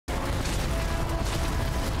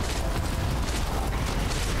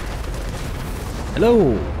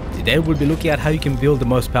Hello! Today we'll be looking at how you can build the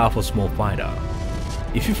most powerful small fighter.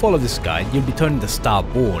 If you follow this guide, you'll be turning the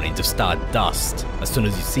Starborn into star dust as soon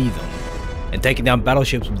as you see them, and taking down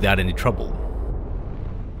battleships without any trouble.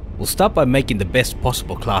 We'll start by making the best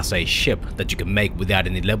possible Class A ship that you can make without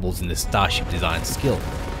any levels in the Starship Design skill.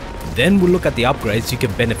 Then we'll look at the upgrades you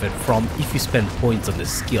can benefit from if you spend points on the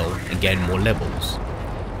skill and gain more levels.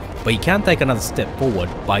 But you can take another step forward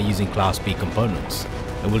by using Class B components,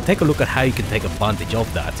 and we'll take a look at how you can take advantage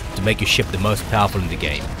of that to make your ship the most powerful in the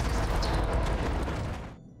game.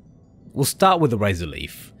 We'll start with the Razor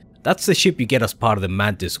Leaf. That's the ship you get as part of the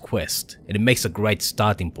Mantis quest, and it makes a great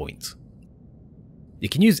starting point. You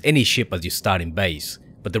can use any ship as your starting base,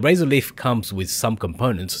 but the Razor Leaf comes with some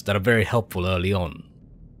components that are very helpful early on.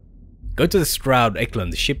 Go to the Stroud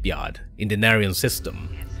Eklund shipyard in the Narion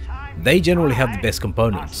system. They generally have the best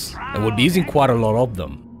components, and we'll be using quite a lot of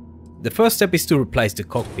them. The first step is to replace the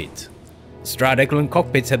cockpit. Stroud Eklund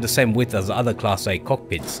cockpits have the same width as other Class A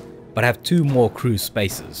cockpits, but have 2 more crew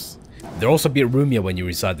spaces. They're also a bit roomier when you're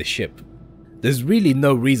inside the ship. There's really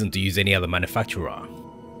no reason to use any other manufacturer.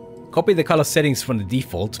 Copy the color settings from the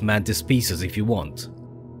default Mantis pieces if you want.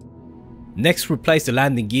 Next, replace the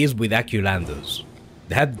landing gears with Acculanders.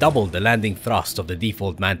 They have double the landing thrust of the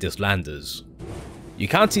default Mantis landers. You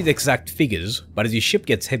can't see the exact figures, but as your ship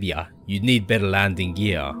gets heavier, you need better landing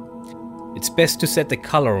gear. It's best to set the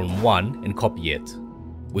color on one and copy it.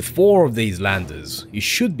 With 4 of these landers, you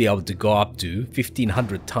should be able to go up to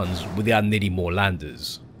 1500 tons without needing more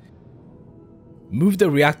landers. Move the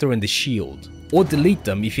reactor and the shield, or delete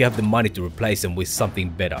them if you have the money to replace them with something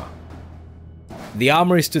better. The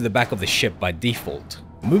armor is to the back of the ship by default.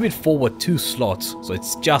 Move it forward 2 slots so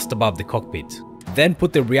it's just above the cockpit. Then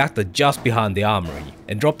put the reactor just behind the armory,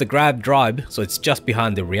 and drop the grab drive so it's just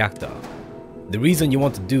behind the reactor. The reason you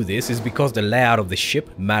want to do this is because the layout of the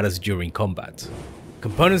ship matters during combat.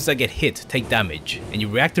 Components that get hit take damage, and your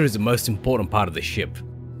reactor is the most important part of the ship.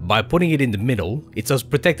 By putting it in the middle, it's as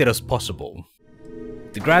protected as possible.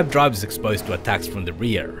 The grab drive is exposed to attacks from the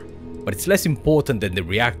rear, but it's less important than the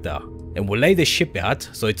reactor, and will lay the ship out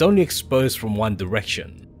so it's only exposed from one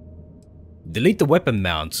direction. Delete the weapon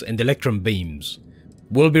mounts and electron beams.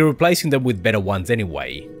 We'll be replacing them with better ones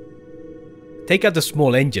anyway. Take out the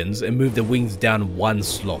small engines and move the wings down 1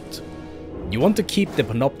 slot. You want to keep the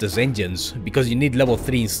Panoptus engines because you need level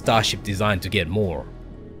 3 in Starship Design to get more.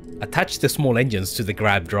 Attach the small engines to the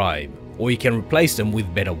grab drive, or you can replace them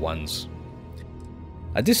with better ones.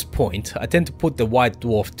 At this point, I tend to put the White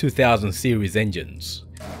Dwarf 2000 series engines.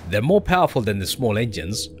 They're more powerful than the small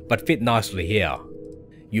engines, but fit nicely here.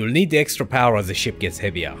 You'll need the extra power as the ship gets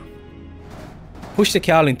heavier. Push the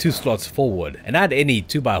cowling 2 slots forward and add any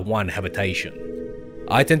 2x1 habitation.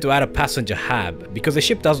 I tend to add a passenger hab because the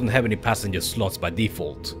ship doesn't have any passenger slots by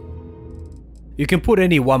default. You can put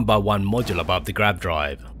any 1x1 module above the grab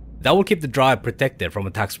drive. That will keep the drive protected from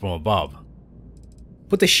attacks from above.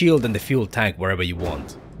 Put the shield and the fuel tank wherever you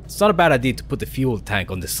want. It's not a bad idea to put the fuel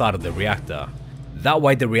tank on the side of the reactor. That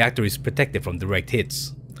way the reactor is protected from direct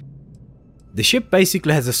hits. The ship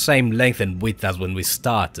basically has the same length and width as when we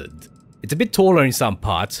started. It's a bit taller in some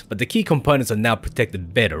parts, but the key components are now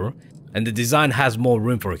protected better, and the design has more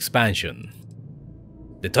room for expansion.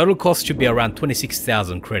 The total cost should be around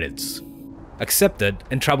 26,000 credits. Accept it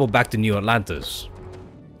and travel back to New Atlantis.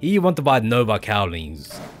 Here you want to buy Nova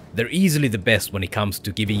cowlings. They're easily the best when it comes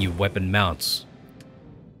to giving you weapon mounts.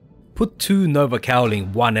 Put 2 Nova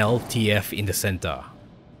Cowling 1L TF in the center.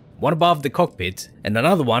 One above the cockpit and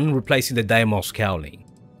another one replacing the Deimos Cowling.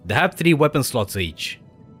 They have 3 weapon slots each.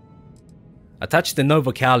 Attach the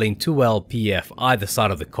Nova Cowling 2L PF either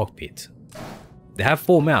side of the cockpit. They have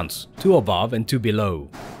 4 mounts, 2 above and 2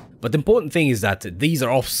 below. But the important thing is that these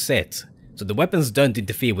are offset, so the weapons don't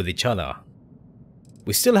interfere with each other.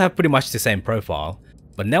 We still have pretty much the same profile,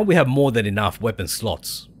 but now we have more than enough weapon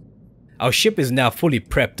slots. Our ship is now fully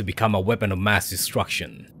prepped to become a weapon of mass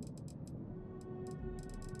destruction.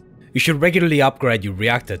 You should regularly upgrade your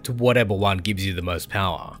reactor to whatever one gives you the most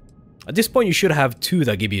power. At this point you should have 2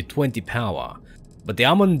 that give you 20 power, but the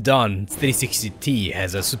Amundsen 360T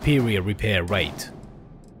has a superior repair rate.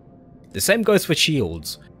 The same goes for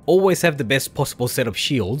shields. Always have the best possible set of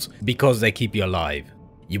shields because they keep you alive.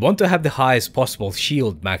 You want to have the highest possible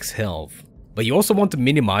shield max health, but you also want to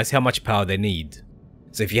minimize how much power they need.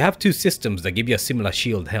 So if you have 2 systems that give you a similar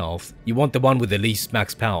shield health, you want the one with the least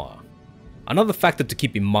max power. Another factor to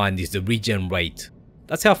keep in mind is the regen rate.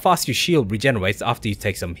 That's how fast your shield regenerates after you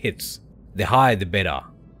take some hits. The higher the better.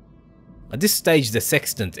 At this stage the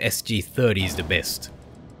Sextant SG30 is the best.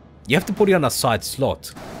 You have to put it on a side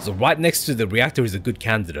slot, so right next to the reactor is a good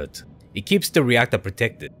candidate. It keeps the reactor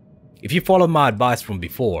protected. If you follow my advice from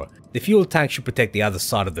before, the fuel tank should protect the other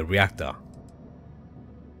side of the reactor.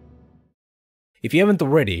 If you haven't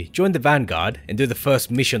already, join the Vanguard and do the first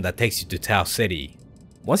mission that takes you to Tau Ceti.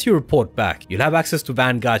 Once you report back, you'll have access to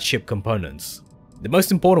Vanguard ship components. The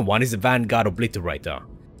most important one is the Vanguard Obliterator.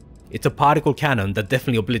 It's a particle cannon that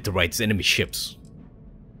definitely obliterates enemy ships.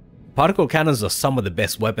 Particle cannons are some of the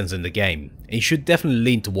best weapons in the game, and you should definitely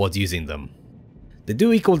lean towards using them. They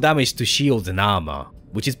do equal damage to shields and armor,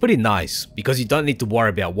 which is pretty nice because you don't need to worry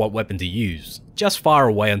about what weapon to use, just fire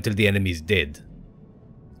away until the enemy is dead.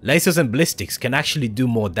 Lasers and ballistics can actually do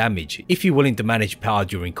more damage if you're willing to manage power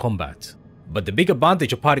during combat, but the big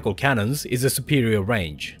advantage of particle cannons is the superior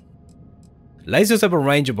range. Lasers have a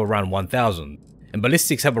range of around 1000, and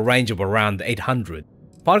ballistics have a range of around 800.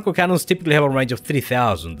 Particle cannons typically have a range of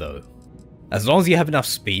 3000 though. As long as you have enough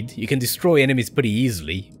speed, you can destroy enemies pretty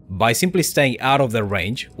easily by simply staying out of their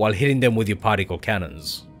range while hitting them with your particle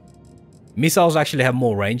cannons. Missiles actually have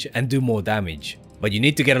more range and do more damage, but you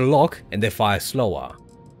need to get a lock and they fire slower.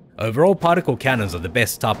 Overall, particle cannons are the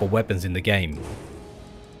best type of weapons in the game.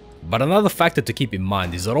 But another factor to keep in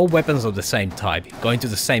mind is that all weapons of the same type go into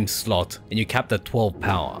the same slot and you cap at 12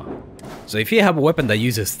 power. So if you have a weapon that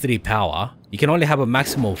uses 3 power, you can only have a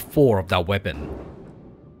maximum of 4 of that weapon.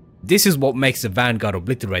 This is what makes the Vanguard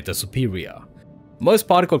Obliterator superior. Most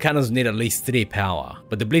particle cannons need at least 3 power,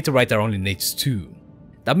 but the Obliterator only needs 2.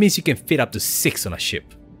 That means you can fit up to 6 on a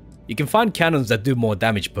ship. You can find cannons that do more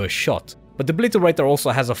damage per shot, but the Obliterator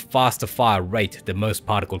also has a faster fire rate than most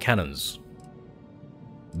particle cannons.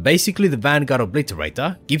 Basically, the Vanguard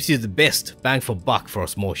Obliterator gives you the best bang for buck for a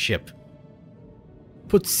small ship.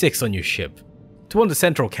 Put 6 on your ship, 2 on the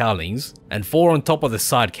central cowlings and 4 on top of the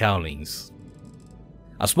side cowlings.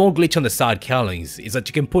 A small glitch on the side cowlings is that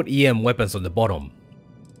you can put EM weapons on the bottom.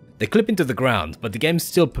 They clip into the ground, but the game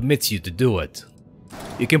still permits you to do it.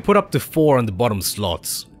 You can put up to 4 on the bottom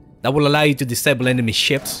slots. That will allow you to disable enemy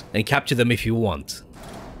ships and capture them if you want.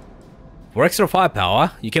 For extra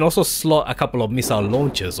firepower, you can also slot a couple of missile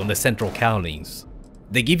launchers on the central cowlings.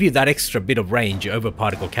 They give you that extra bit of range over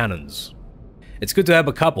particle cannons. It's good to have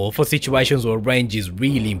a couple for situations where range is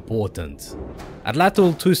really important.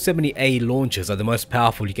 Atlatl 270A launchers are the most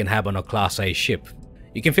powerful you can have on a Class A ship.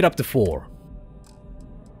 You can fit up to 4.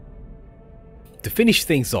 To finish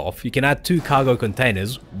things off, you can add 2 cargo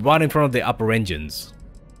containers right in front of the upper engines.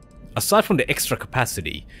 Aside from the extra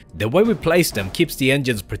capacity, the way we place them keeps the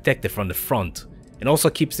engines protected from the front, and also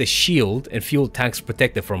keeps the shield and fuel tanks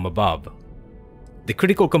protected from above. The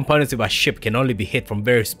critical components of our ship can only be hit from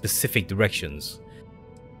very specific directions.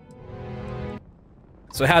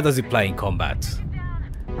 So how does it play in combat?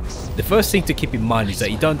 The first thing to keep in mind is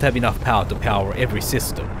that you don't have enough power to power every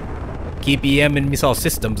system. Keep EM and missile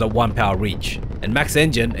systems at 1 power each, and max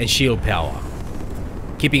engine and shield power.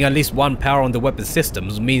 Keeping at least 1 power on the weapon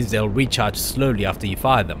systems means they'll recharge slowly after you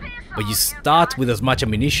fire them, but you start with as much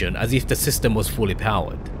ammunition as if the system was fully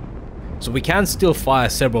powered. So we can still fire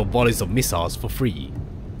several volleys of missiles for free.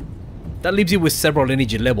 That leaves you with several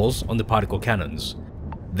energy levels on the particle cannons.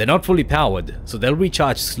 They're not fully powered, so they'll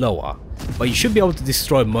recharge slower, but you should be able to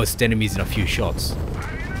destroy most enemies in a few shots.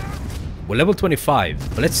 We're level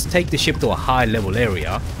 25, but let's take the ship to a high level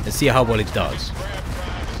area and see how well it does.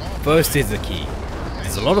 First is the key.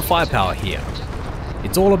 There's a lot of firepower here.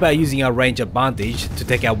 It's all about using our range advantage to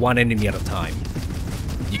take out one enemy at a time.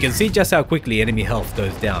 You can see just how quickly enemy health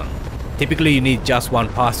goes down. Typically you need just 1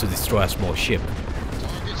 pass to destroy a small ship.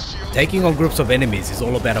 Taking on groups of enemies is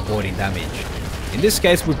all about avoiding damage. In this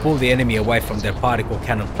case we pull the enemy away from their particle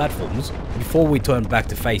cannon platforms before we turn back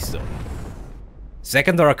to face them.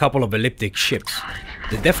 Second are a couple of elliptic ships.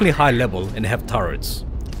 They're definitely high level and have turrets.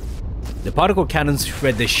 The particle cannons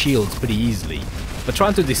shred their shields pretty easily, but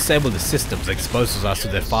trying to disable the systems exposes us to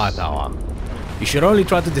their firepower. You should only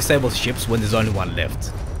try to disable ships when there's only 1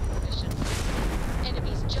 left.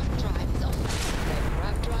 Enemy's jump drive is on.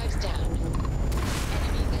 Grab drives down.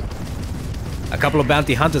 A couple of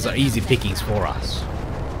bounty hunters are easy pickings for us.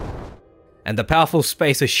 And the powerful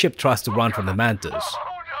spacer ship tries to run from the Mantis.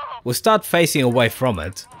 We'll start facing away from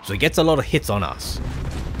it, so it gets a lot of hits on us.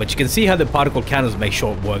 But you can see how the particle cannons make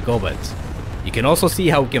short work of it. You can also see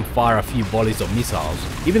how we can fire a few volleys of missiles,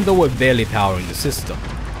 even though we're barely powering the system.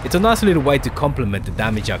 It's a nice little way to complement the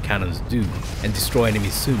damage our cannons do, and destroy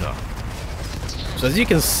enemies sooner. So as you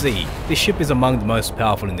can see, this ship is among the most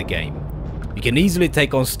powerful in the game. You can easily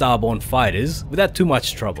take on starborn fighters without too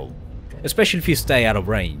much trouble, especially if you stay out of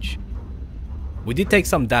range. We did take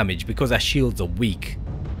some damage because our shields are weak,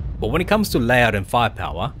 but when it comes to layout and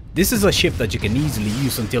firepower, this is a ship that you can easily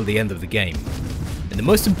use until the end of the game. And the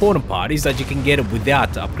most important part is that you can get it without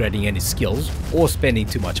upgrading any skills or spending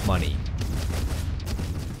too much money.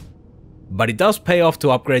 But it does pay off to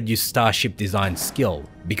upgrade your Starship Design skill,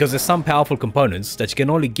 because there's some powerful components that you can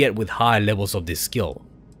only get with higher levels of this skill.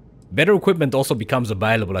 Better equipment also becomes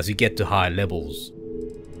available as you get to higher levels.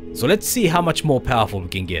 So let's see how much more powerful we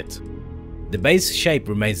can get. The base shape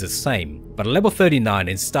remains the same, but at level 39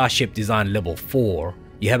 in Starship Design level 4,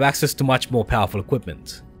 you have access to much more powerful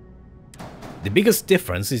equipment. The biggest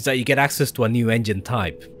difference is that you get access to a new engine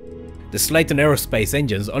type. The Slayton Aerospace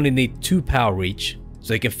engines only need 2 power each,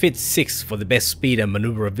 so you can fit 6 for the best speed and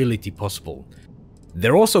maneuverability possible.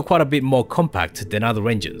 They're also quite a bit more compact than other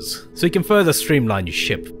engines, so you can further streamline your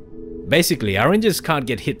ship. Basically, our engines can't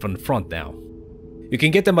get hit from the front now. You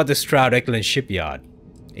can get them at the Stroud Eklund shipyard,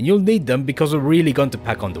 and you'll need them because we're really going to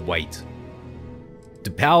pack on the weight.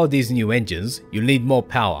 To power these new engines, you'll need more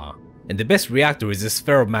power, and the best reactor is the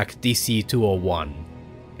Spheromac DC-201.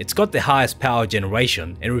 It's got the highest power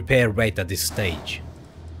generation and repair rate at this stage.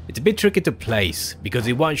 It's a bit tricky to place because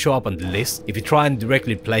it won't show up on the list if you try and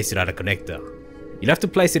directly place it at a connector. You'll have to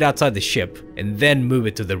place it outside the ship and then move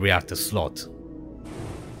it to the reactor slot.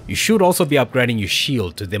 You should also be upgrading your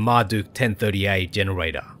shield to the Marduk 1030A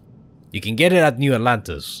generator. You can get it at New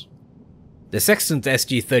Atlantis. The Sextant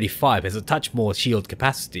SG-35 has a touch more shield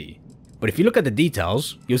capacity, but if you look at the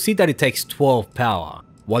details, you'll see that it takes 12 power,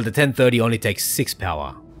 while the 1030 only takes 6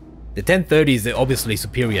 power. The 1030 is the obviously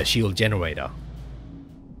superior shield generator.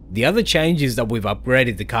 The other change is that we've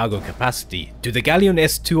upgraded the cargo capacity to the Galleon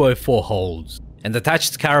S-204 holds, and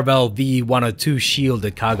attached Caravel VE-102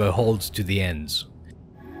 shielded cargo holds to the ends.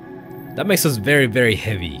 That makes us very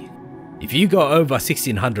heavy. If you go over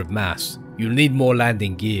 1600 mass, you'll need more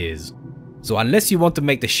landing gears. So unless you want to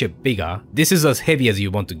make the ship bigger, this is as heavy as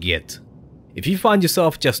you want to get. If you find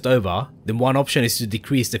yourself just over, then one option is to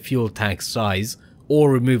decrease the fuel tank size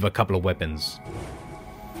or remove a couple of weapons.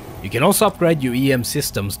 You can also upgrade your EM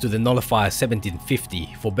systems to the Nullifier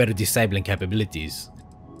 1750 for better disabling capabilities.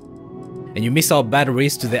 And your missile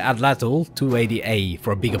batteries to the Atlatl 280A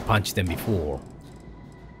for a bigger punch than before.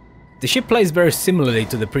 The ship plays very similarly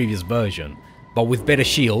to the previous version, but with better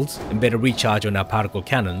shields and better recharge on our particle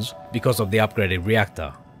cannons because of the upgraded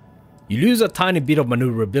reactor. You lose a tiny bit of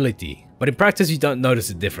maneuverability, but in practice you don't notice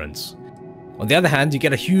the difference. On the other hand, you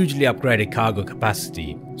get a hugely upgraded cargo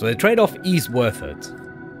capacity, so the trade-off is worth it.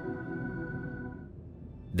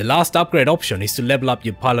 The last upgrade option is to level up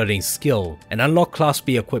your piloting skill and unlock Class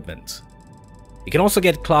B equipment. You can also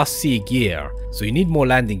get Class C gear, so you need more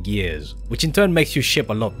landing gears, which in turn makes your ship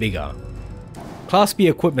a lot bigger. Class B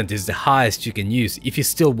equipment is the highest you can use if you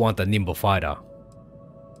still want a nimble fighter.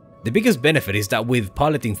 The biggest benefit is that with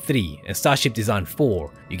Piloting 3 and Starship Design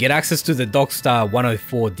 4, you get access to the Dogstar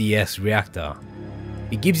 104DS reactor.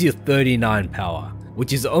 It gives you 39 power,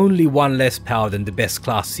 which is only 1 less power than the best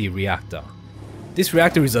Class C reactor. This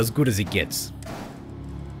reactor is as good as it gets.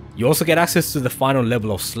 You also get access to the final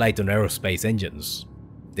level of Slayton Aerospace engines.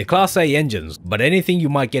 They're Class A engines, but anything you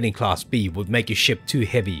might get in Class B would make your ship too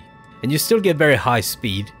heavy, and you still get very high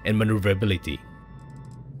speed and maneuverability.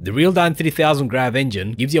 The Realdyne 3000 Grav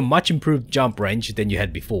engine gives you a much improved jump range than you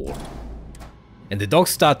had before. And the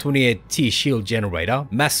Dogstar 28T shield generator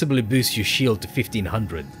massively boosts your shield to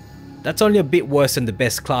 1500. That's only a bit worse than the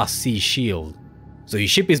best Class C shield, so your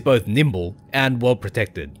ship is both nimble and well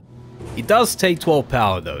protected. It does take 12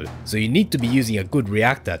 power though, so you need to be using a good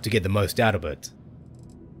reactor to get the most out of it.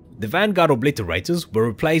 The Vanguard Obliterators were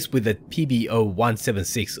replaced with a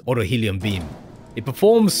PBO-176 auto-helium beam. It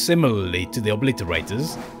performs similarly to the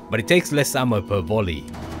Obliterators, but it takes less ammo per volley.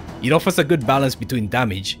 It offers a good balance between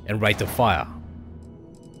damage and rate of fire.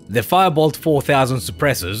 The Firebolt 4000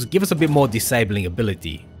 suppressors give us a bit more disabling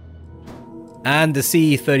ability. And the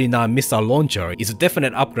CE-39 missile launcher is a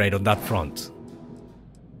definite upgrade on that front.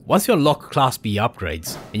 Once you unlock Class B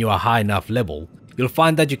upgrades and you are a high enough level, you'll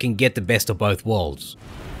find that you can get the best of both worlds.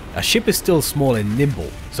 Our ship is still small and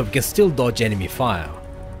nimble, so we can still dodge enemy fire,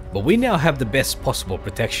 but we now have the best possible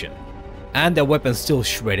protection, and our weapons still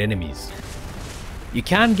shred enemies. You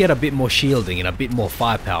can get a bit more shielding and a bit more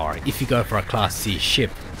firepower if you go for a Class C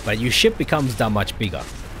ship, but your ship becomes that much bigger.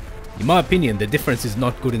 In my opinion, the difference is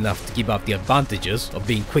not good enough to give up the advantages of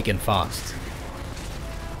being quick and fast.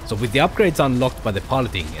 So with the upgrades unlocked by the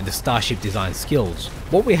piloting and the Starship Design skills,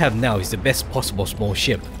 what we have now is the best possible small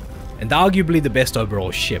ship, and arguably the best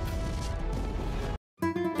overall ship.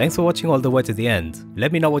 Thanks for watching all the way to the end.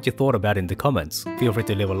 Let me know what you thought about it in the comments. Feel free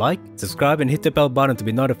to leave a like, subscribe and hit the bell button to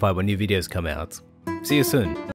be notified when new videos come out. See you soon.